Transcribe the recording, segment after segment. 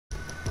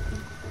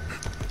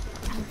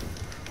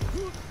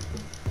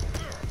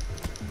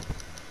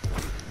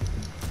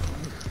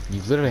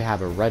literally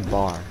have a red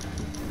bar.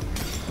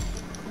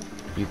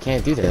 You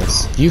can't do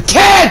this. You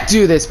can't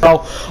do this,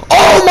 bro!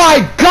 Oh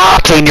my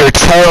god! And you're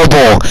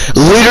terrible.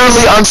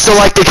 Literally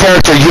unselect the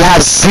character. You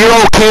have 0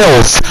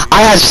 kills.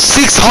 I have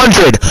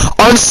 600.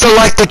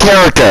 Unselect the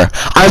character.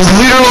 I'm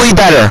literally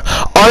better.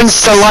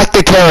 Unselect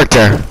the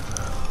character.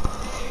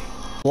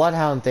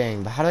 Bloodhound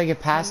thing, but how do I get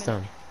past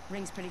him?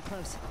 Ring's pretty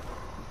close.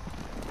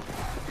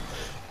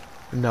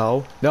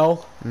 No,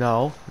 no,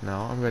 no, no,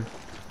 I'm good.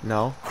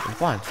 No, I'm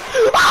fine.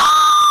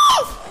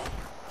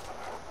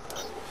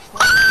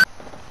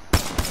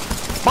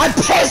 My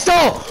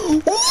pistol!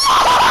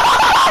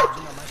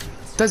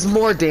 Does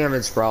more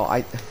damage,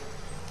 bro.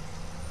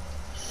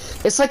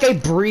 It's like I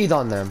breathe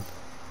on them.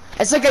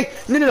 It's like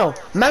no.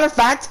 Matter of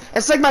fact,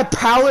 it's like my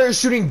power is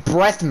shooting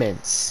breath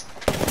mints.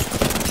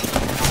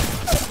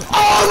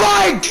 Oh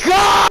my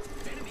god!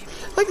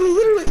 Like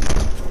literally,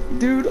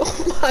 dude.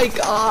 Oh my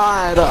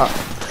god.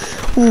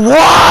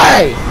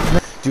 Why?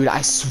 Dude,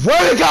 I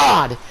swear to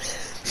God,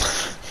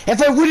 if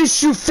I wouldn't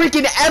shoot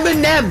freaking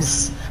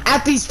M&Ms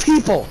at these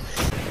people.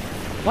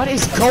 What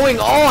is going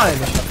on?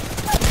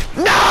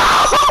 No!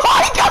 Oh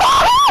my God!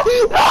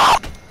 No!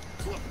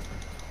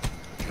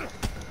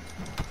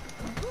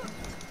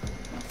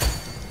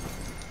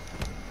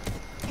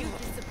 You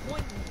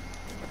disappoint me.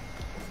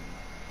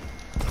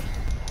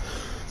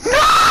 No!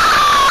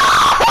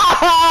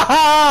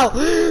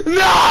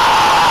 No!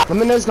 Let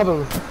me know what's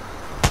coming.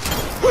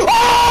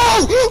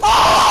 Oh! Oh!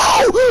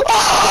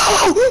 Oh!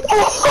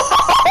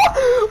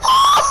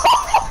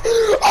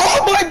 Oh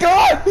my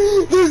God!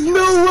 There's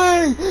no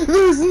way!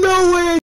 There's no way!